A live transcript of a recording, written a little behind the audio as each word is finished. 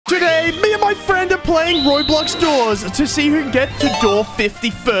Today, me and my friend are playing Roblox Doors to see who can get to door 50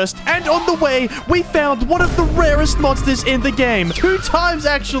 first. And on the way, we found one of the rarest monsters in the game. 2 times,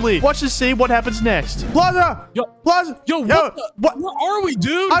 actually. Watch to see what happens next. Plaza! Yo, Plaza! yo, what? Where are we,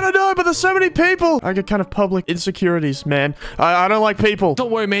 dude? I don't know, but there's so many people. I get kind of public insecurities, man. I don't like people.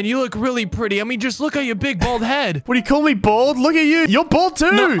 Don't worry, man. You look really pretty. I mean, just look at your big bald head. What do you call me, bald? Look at you. You're bald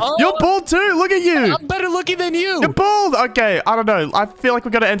too. No, You're bald too. Look at you. I'm better looking than you. You're bald. Okay, I don't know. I feel like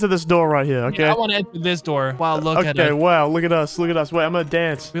we gotta enter this door right here, okay? Yeah, I want to enter this door. Wow, look at it. Okay, wow. Look at us. Look at us. Wait, I'm gonna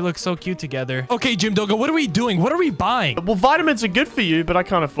dance. We look so cute together. Okay, Jim Doga, what are we doing? What are we buying? Well, vitamins are good for you, but I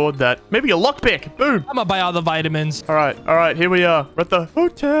can't afford that. Maybe a lockpick. Boom. I'm gonna buy all the vitamins. All right. Here we are. We're at the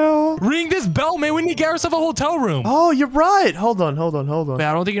hotel. Ring this bell, man. We need to get ourselves a hotel room. Oh, you're right. Hold on. Man,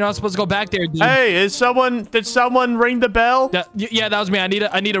 I don't think you're not supposed to go back there, dude. Hey, did someone ring the bell? Yeah, that was me. I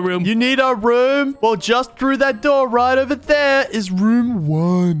need a room. You need a room? Well, just through that door right over there is room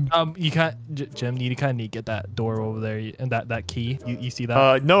 1. You can't, Jim, you kind of need to get that door over there and that key. You see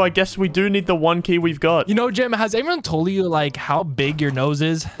that? No, I guess we do need the 1 key we've got. You know, Jim, has anyone told you, like, how big your nose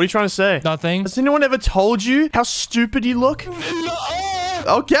is? What are you trying to say? Nothing. Has anyone ever told you how stupid you look?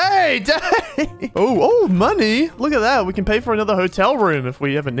 Okay, dang. Oh, money. Look at that. We can pay for another hotel room if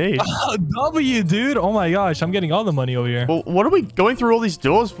we ever need. W, dude. Oh my gosh, I'm getting all the money over here. Well, what are we going through all these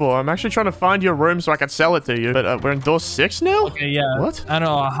doors for? I'm actually trying to find your room so I can sell it to you. But we're in door 6 now? Okay, yeah. What? I don't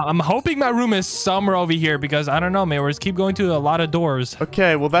know. I'm hoping my room is somewhere over here because I don't know, man. We just keep going to a lot of doors.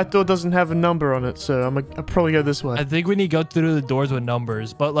 Okay, well, that door doesn't have a number on it, so I'll probably go this way. I think we need to go through the doors with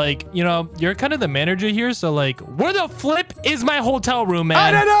numbers. But, like, you know, you're kind of the manager here, so, like, where the flip is my hotel room, man?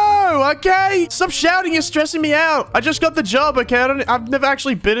 I don't know, okay? Stop shouting, you're stressing me out. I just got the job, okay? I've never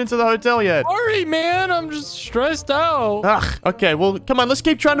actually been into the hotel yet. Sorry, man. I'm just stressed out. Ugh, okay, well, come on, let's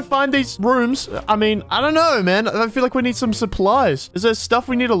keep trying to find these rooms. I mean, I don't know, man. I feel like we need some supplies. Is there stuff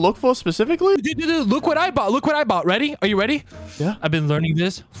we need to look for specifically? Dude, look what I bought. Look what I bought. Ready? Are you ready? Yeah. I've been learning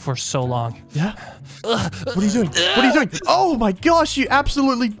this for so long. Yeah? What are you doing? What are you doing? Oh my gosh, you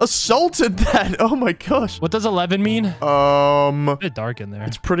absolutely assaulted that. Oh my gosh. What does 11 mean? It's a bit dark in there.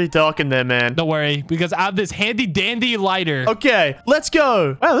 It's pretty dark in there, man. Don't worry, because I have this handy dandy lighter. Okay, let's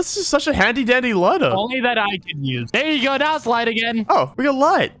go. Wow, this is such a handy dandy lighter. Only that I can use. There you go. Now it's light again. Oh, we got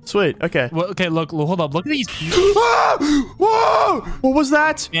light. Sweet. Okay. Well, okay, look, hold up. Look at these. Whoa! What was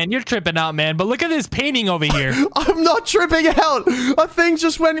that? Man, you're tripping out, man. But look at this painting over here. I'm not tripping out. A thing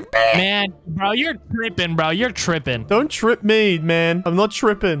just went. Man, bro, you're tripping, bro. You're tripping. Don't trip me, man. I'm not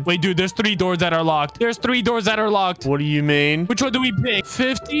tripping. Wait, dude, there's 3 doors that are locked. There's 3 doors that are locked. What do you mean? Which one do we pick?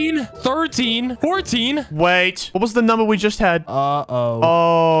 15, 13, 14. Wait, what was the number we just had? Uh-oh.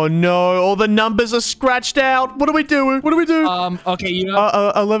 Oh, no. All the numbers are scratched out. What do we do? What do we do? Okay, you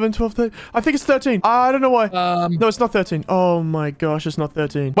know. 11, 12, 13. I think it's 13. I don't know why. No, it's not 13. Oh, my gosh, it's not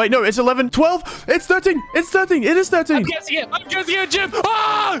 13. Wait, no, it's 11, 12. It's 13. It's 13. It is 13. I'm guessing it, Jim.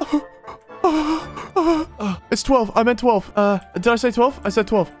 Ah! It's 12. I meant 12. Did I say 12? I said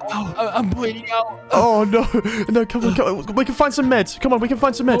 12. I'm bleeding out. Oh, no. No, come on. We can find some meds. Come on, we can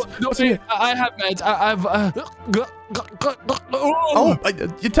find some meds. No, I have meds.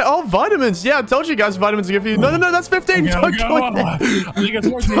 Vitamins. Yeah, I told you guys vitamins are good for you. No, that's 15. Okay, Don't go in there. I think it's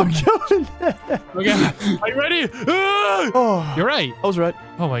 14. Don't go in there. Okay, are you ready? Oh, You're right. I was right.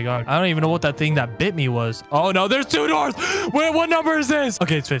 Oh my god. I don't even know what that thing that bit me was. Oh no, there's 2 doors. Wait, what number is this?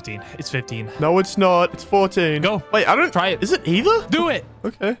 Okay, it's 15. It's 15. No, it's not. It's 14. Go. Wait, I don't... Try it. Is it either? Do it.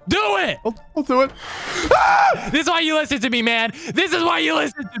 Okay. Do it. I'll do it. Ah! This is why you listen to me, man. This is why you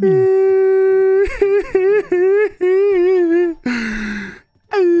listen to me.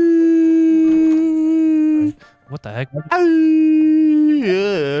 What the heck?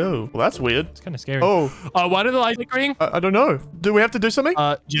 Yeah. Well, that's weird. It's kind of scary. Oh. Why did the light ring? I don't know. Do we have to do something?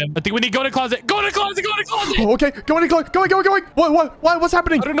 Jim, I think we need to go to the closet. Go to the closet. Go to the closet. Oh, okay. Go in the closet. Going. What? What's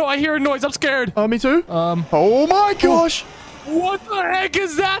happening? I don't know. I hear a noise. I'm scared. Me too. Oh my gosh. What the heck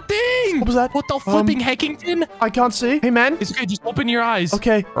is that thing? What was that? What the flipping heckington? I can't see. Hey, man. It's okay. Just open your eyes.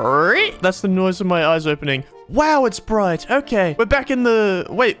 Okay. That's the noise of my eyes opening. Wow, it's bright. Okay. We're back in the...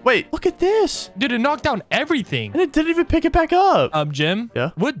 Wait. Look at this. Dude, it knocked down everything. And it didn't even pick it back up. Jim?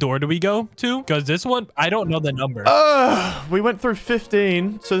 Yeah? What door do we go to? Because this one, I don't know the number. We went through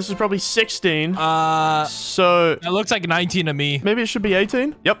 15, so this is probably 16. So... It looks like 19 to me. Maybe it should be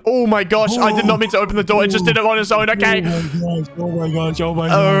 18? Yep. Oh my gosh, I did not mean to open the door. It just did it on its own. Okay. Oh my gosh.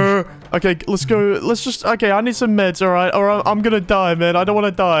 Okay, let's go. Let's just... Okay, I need some meds, all right? Or I'm gonna die, man. I don't want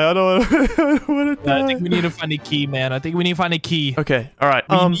to die. I don't want to die. I think we need to find a key, man. I think we need to find a key. Okay, all right.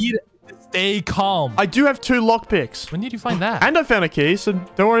 We need to stay calm. I do have 2 lockpicks. When did you find that? And I found a key, so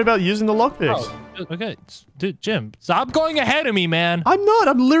don't worry about using the lockpicks. Oh, Okay, dude, Jim, stop going ahead of me, man. I'm not.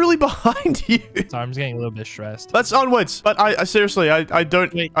 I'm literally behind you. Sorry, I'm just getting a little bit stressed. Let's onwards. But I seriously, I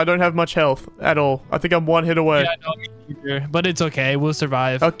don't have much health at all. I think I'm one hit away. Yeah, no, me either, but it's okay. We'll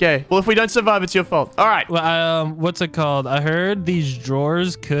survive. Okay. Well, if we don't survive, it's your fault. All right. Well, what's it called? I heard these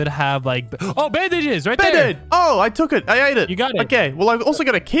drawers could have like, oh, bandages right there. Band-Aid. Oh, I took it. I ate it. You got it. Okay. Well, I've also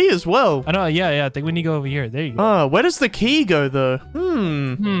got a key as well. I know. Yeah. I think we need to go over here. There you go. Oh, where does the key go though?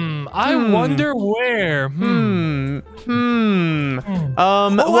 I wonder where. Well,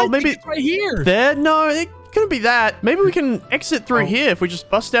 maybe it's right here. there. No, it couldn't be that. Maybe we can exit through here if we just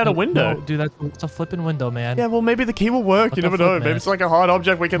bust out a window. No, dude, that's a flipping window, man. Yeah, well, maybe the key will work. You never know. Maybe it's like a hard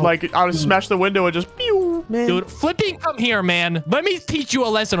object. We can like smash the window and just pew, man. Dude, flipping, come here, man. Let me teach you a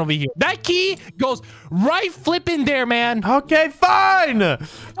lesson over here. That key goes right flipping there, man. Okay, fine. I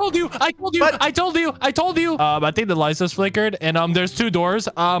told you. I think the lights just flickered, and there's 2 doors.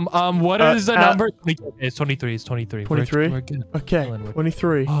 What is the number? It's 23. It's 23. 23. We're good. Okay,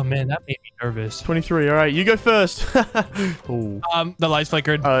 23. Oh man, that made me nervous. 23. All right, you go first. The lights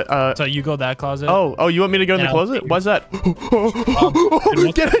flickered. So you go that closet. Oh, you want me to go in the closet? Why's that?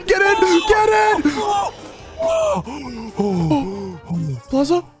 Get in!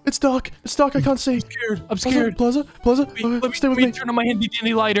 Plaza, it's dark. I can't see. I'm scared. Plaza. Stay with me. Turn on my handy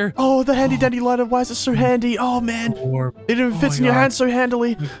dandy lighter. Oh, the handy dandy lighter. Why is it so handy? Oh man, it even fits in your hand so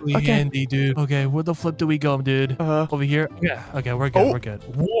handily. Okay, handy, dude. Okay, where the flip do we go, dude? Over here. Yeah. Okay, we're good. We're good.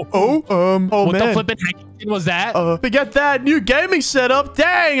 Oh man. What the flipping heck was that? Forget that new gaming setup.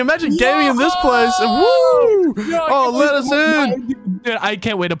 Dang, imagine gaming in this place. Woo! Let us in. Dude, I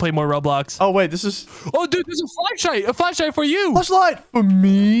can't wait to play more Roblox. Oh wait, this is. Oh, dude, there's a flashlight. A flashlight for you. Flashlight for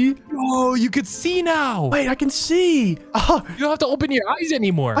me. Oh, you could see now. Wait, I can see. You don't have to open your eyes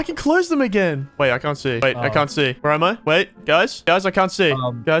anymore. I can close them again. Wait, I can't see. Wait, I can't see. Where am I? Wait, guys, I can't see.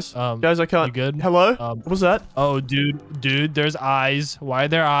 Guys, I can't. You good? Hello? What was that? Oh, dude, there's eyes. Why are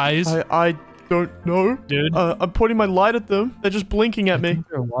there eyes? I don't know. Dude. I'm pointing my light at them. They're just blinking at me. I think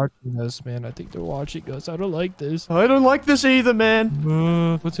they're watching us, man. I think they're watching us. I don't like this. I don't like this either, man.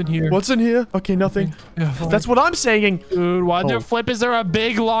 What's in here? What's in here? Okay, nothing. Yeah, that's what I'm saying. Dude, why there flip? Is there a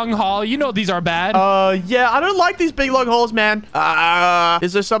big long hall? You know these are bad. Yeah, I don't like these big long halls, man.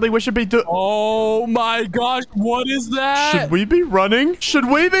 Is there something we should be doing? Oh my gosh, what is that? Should we be running?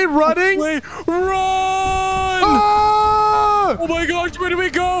 Wait, run! Oh my gosh, where do we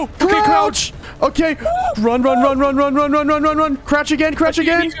go? Okay, crouch. Okay, run. Crouch again.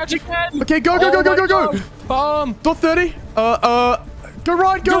 Okay, go. Door 30. Go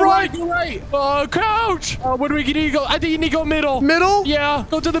right. Crouch. Where do we need to go? I think you need to go middle. Middle? Yeah,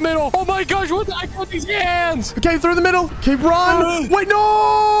 go to the middle. Oh my gosh, what the heck are these hands? Okay, through the middle. Okay, run. Wait, no!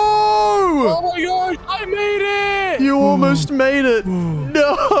 Oh my gosh, I made it. You almost made it.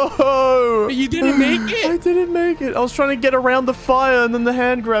 No. You didn't make it? I didn't make it. I was trying to get around the fire and then the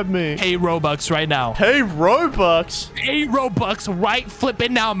hand grabbed me. Hey, Robux right now. Hey, Robux. Hey, Robux right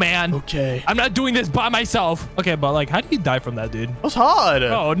flipping now, man. Okay. I'm not doing this by myself. Okay, but like, how do you die from that, dude? That was hard.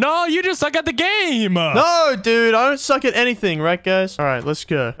 Oh, no, you just suck at the game. No, dude, I don't suck at anything, right, guys? All right, let's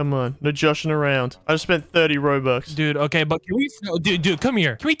go. Come on. No joshing around. I just spent 30 Robux. Dude, okay, but can we... Dude, come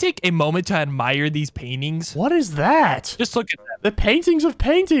here. Can we take a moment to admire these paintings? What is that? Just look at them. The paintings of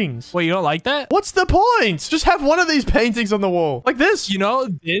paintings. Wait, you don't like that? What's the point? Just have one of these paintings on the wall. Like this. You know,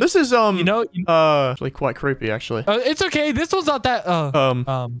 this is, actually quite creepy, actually. It's okay. This one's not that, I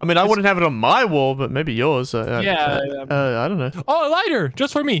mean, I wouldn't have it on my wall, but maybe yours. Yeah. I don't know. Oh, a lighter.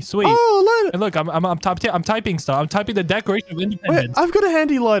 Just for me. Sweet. Oh, a lighter. And look, I'm typing stuff. I'm typing the Declaration of Independence. Wait, I've got a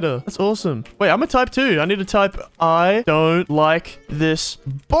handy lighter. That's awesome. Wait, I'm a type 2. I need to type, I don't like this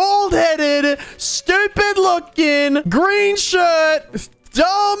bald-headed, stupid-looking, green shirt,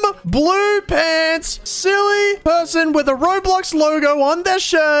 dumb blue pants, silly person with a Roblox logo on their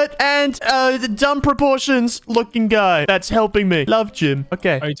shirt, and dumb proportions looking guy that's helping me. Love Jim.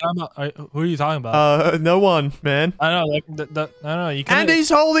 Okay. Are you talking about? Who are you talking about? No one, man. I don't know. Like, I don't know. You and he's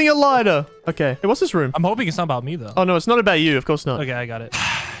holding a lighter. Okay. Hey, what's this room? I'm hoping it's not about me though. Oh no, it's not about you. Of course not. Okay, I got it.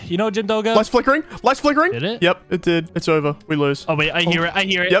 You know, Jim Doga? Lights flickering. Did it? Yep, it did. It's over. We lose. Oh wait, I hear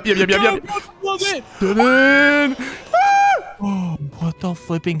it. Yep. Love it. Get in. Oh, what the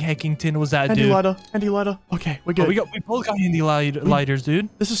flipping heckington was that, handy dude? Handy lighter. Okay, we're good. We both got handy lighters, dude.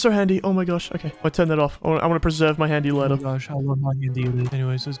 This is so handy. Oh my gosh. Okay, I'll turn that off. I want to preserve my handy lighter. Oh my gosh, I love my handy lighter.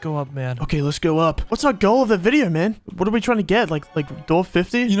 Anyways, let's go up, man. Okay, let's go up. What's our goal of the video, man? What are we trying to get? Like door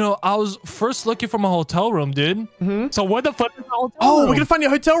 50? You know, I was first looking for my hotel room, dude. So where the fuck is the hotel room? We're gonna find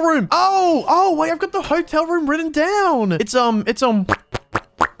your hotel room. Oh, wait, I've got the hotel room written down. It's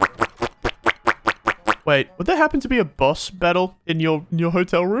Wait, would there happen to be a boss battle in your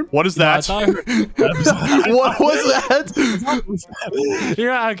hotel room? What is that? What was that?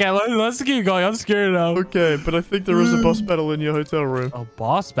 Yeah, okay, let's keep going. I'm scared now. Okay, but I think there is a boss battle in your hotel room. A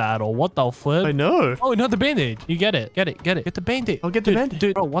boss battle? What the flip? I know. Oh, no, the band-aid. You get it. Get it. Get the band-aid. I'll get the band-aid.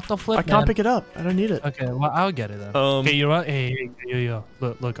 Dude, bro, what the flip, I can't pick it up. I don't need it. Okay, well, I'll get it then. Okay, you know what? Hey, yo.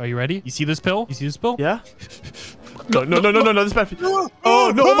 Look, are you ready? You see this pill? Yeah? No, this bad. Oh,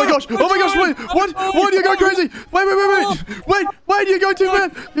 no, oh my gosh, wait, what? What? You're going crazy. Wait, you're going too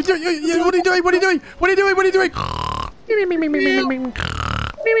bad. What are you doing?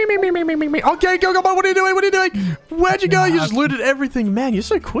 Okay, go, come on, what are you doing? Where'd you go? You just looted everything. Man, you're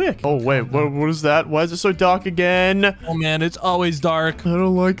so quick. Oh, wait, what is that? Why is it so dark again? Oh, man, it's always dark. I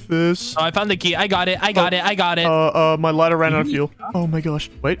don't like this. Oh, I found the key. I got it. My lighter ran out of fuel. Oh my gosh.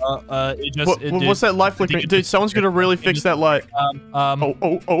 Wait. What's that light flickering? Dude, someone's gonna really fix that light. Oh.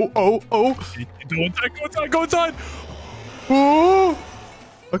 Go inside. Oh.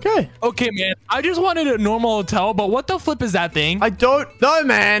 Okay. Okay, man. I just wanted a normal hotel, but what the flip is that thing? I don't know,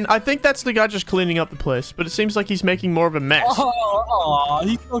 man. I think that's the guy just cleaning up the place, but it seems like he's making more of a mess. Oh,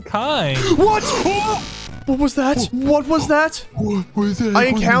 he's so kind. What? What was that? What was that? What was that? I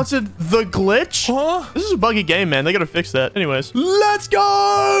encountered the glitch. Huh? This is a buggy game, man. They gotta fix that. Anyways, let's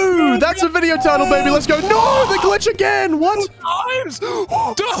go. That's a video title, baby. Let's go. No, the glitch again. What?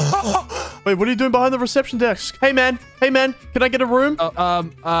 Wait, what are you doing behind the reception desk? Hey, man. Can I get a room?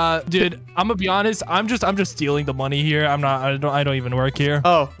 Dude, I'm gonna be honest. I'm just stealing the money here. I don't even work here.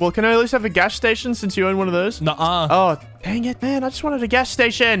 Oh, well, can I at least have a gas station since you own one of those? Nuh-uh. Oh, dang it, man. I just wanted a gas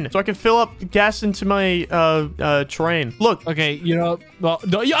station so I can fill up gas into my train. Look. Okay, you know, well,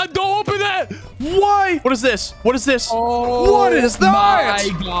 don't open that. Why? What is this? Oh, what is that? My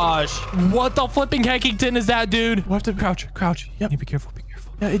gosh. What the flipping Hackington is that, dude? We have to crouch. Yep. Be careful.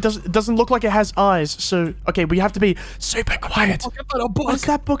 Yeah, it doesn't look like it has eyes. So, okay, we have to be super quiet. What does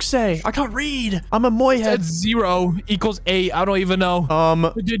that book say? I can't read. I'm a moyhead. It said 0 equals 8. I don't even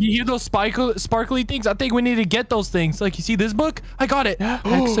know. Did you hear those sparkly things? I think we need to get those things. Like, you see this book? I got it. Yeah.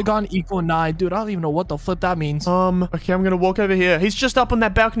 Hexagon equal 9. Dude, I don't even know what the flip that means. Okay, I'm gonna walk over here. He's just up on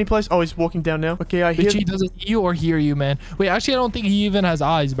that balcony place. Oh, he's walking down now. Okay, I hear. He doesn't see you or hear you, man. Wait, actually, I don't think he even has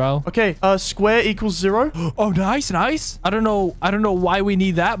eyes, bro. Okay, square equals 0. Oh, nice. I don't know why we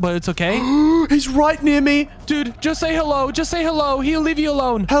need that, but it's okay. He's right near me. Dude, just say hello. He'll leave you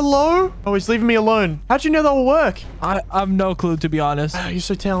alone. Hello? Oh, he's leaving me alone. How'd you know that will work? I have no clue, to be honest. Oh, you're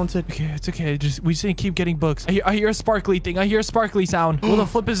so talented. Okay, it's okay. We just need to keep getting books. I hear a sparkly thing. I hear a sparkly sound. What the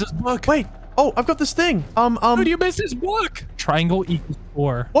flip is this book? Wait. Oh, I've got this thing. Dude, you missed this book. Triangle equals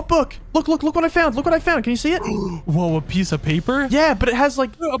 4. What book? Look what I found. Can you see it? Whoa, a piece of paper? Yeah, but it has like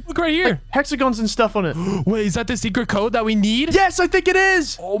a book right here. Like hexagons and stuff on it. Wait, is that the secret code that we need? Yes, I think it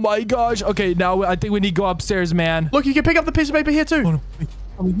is. Oh my gosh. Okay, now I think we need to go upstairs, man. Look, you can pick up the piece of paper here too. Oh,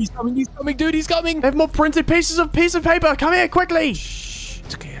 no. He's coming, dude. He's coming. They have more printed pieces of paper. Come here, quickly. Shh.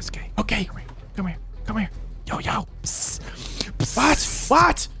 It's okay. Okay. Come here. Yo. Psst.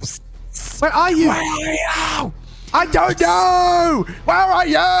 What? Where are you? I don't know. Where are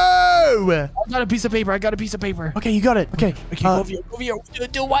you? I got a piece of paper. Okay, you got it. Okay. Go over here.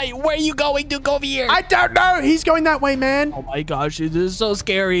 Dude, where are you going? Dude, go over here. I don't know. He's going that way, man. Oh my gosh, this is so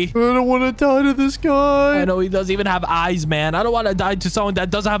scary. I don't want to die to this guy. I know he doesn't even have eyes, man. I don't want to die to someone that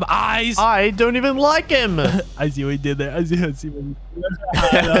doesn't have eyes. I don't even like him. I see what he did there. I see what he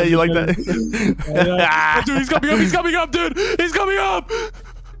did. You like that? Dude, he's coming up, dude. He's coming up.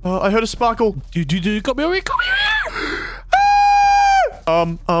 I heard a sparkle. Dude, come here.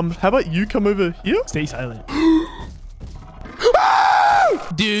 How about you come over here? Stay silent.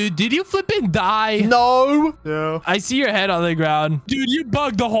 Dude, did you flip and die? No. Yeah. I see your head on the ground. Dude, you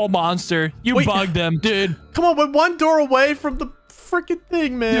bugged the whole monster. You bugged them, dude. Come on, we're one door away from the freaking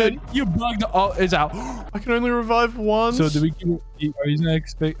thing, man. Dude, you bugged. Oh, it's out. I can only revive once. So do we keep? Are you gonna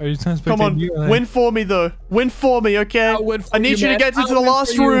expect? Come on, win for me though. Win for me, okay? I need you to get into the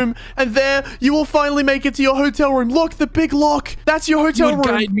last room, and there you will finally make it to your hotel room. Look, the big lock. That's your hotel room.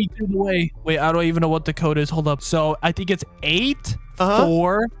 Guide me through the way. Wait, I don't even know what the code is. Hold up. So I think it's 8,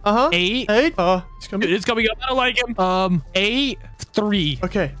 4, 8. It's coming. Dude, it's coming up. I don't like him. 8, 3.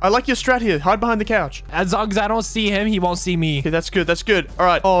 Okay, I like your strat here. Hide behind the couch. As long as I don't see him, he won't see me. Okay, that's good. All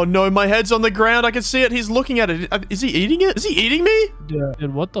right. Oh no, my head's on the ground. I can see it. He's looking at it. Is he eating it? Is he eating me? Yeah.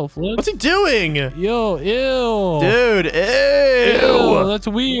 Dude, what the flip? What's he doing? Yo, ew. Dude, ew. That's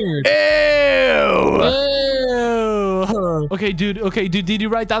weird. Ew. Okay, dude, did you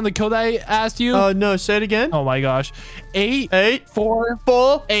write down the code I asked you? No, say it again. Oh my gosh. 8,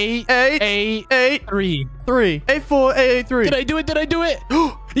 4, 8, 3. 8, 4, 8, 3. Did I do it?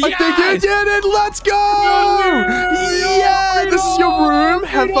 I think you did it. Let's go. Yeah, this is your room.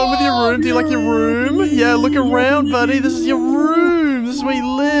 Have fun with your room. Do you like your room? Yeah, look around, buddy. This is your room. This is where you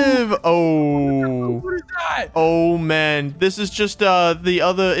live. Oh. What is that? Oh, man. This is just the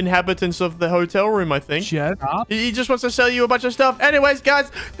other inhabitants of the hotel room, I think. Shut up. He just wants to sell you a bunch of stuff. Anyways, guys,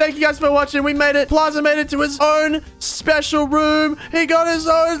 thank you guys for watching. We made it. Plaza made it to his own special room. He got his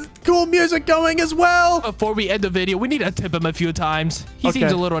own cool music going as well. Before we end the video, we need to tip him a few times. He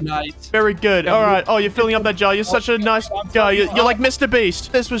seems a little nice. Very good. All right. Oh, you're filling up that jar. You're such a nice guy. You're like Mr.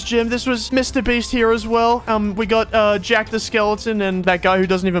 Beast. This was Jim. This was Mr. Beast here as well. We got Jack the Skeleton and that guy who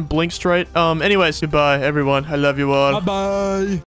doesn't even blink straight. Anyways, goodbye, everyone. I love you all. Bye-bye.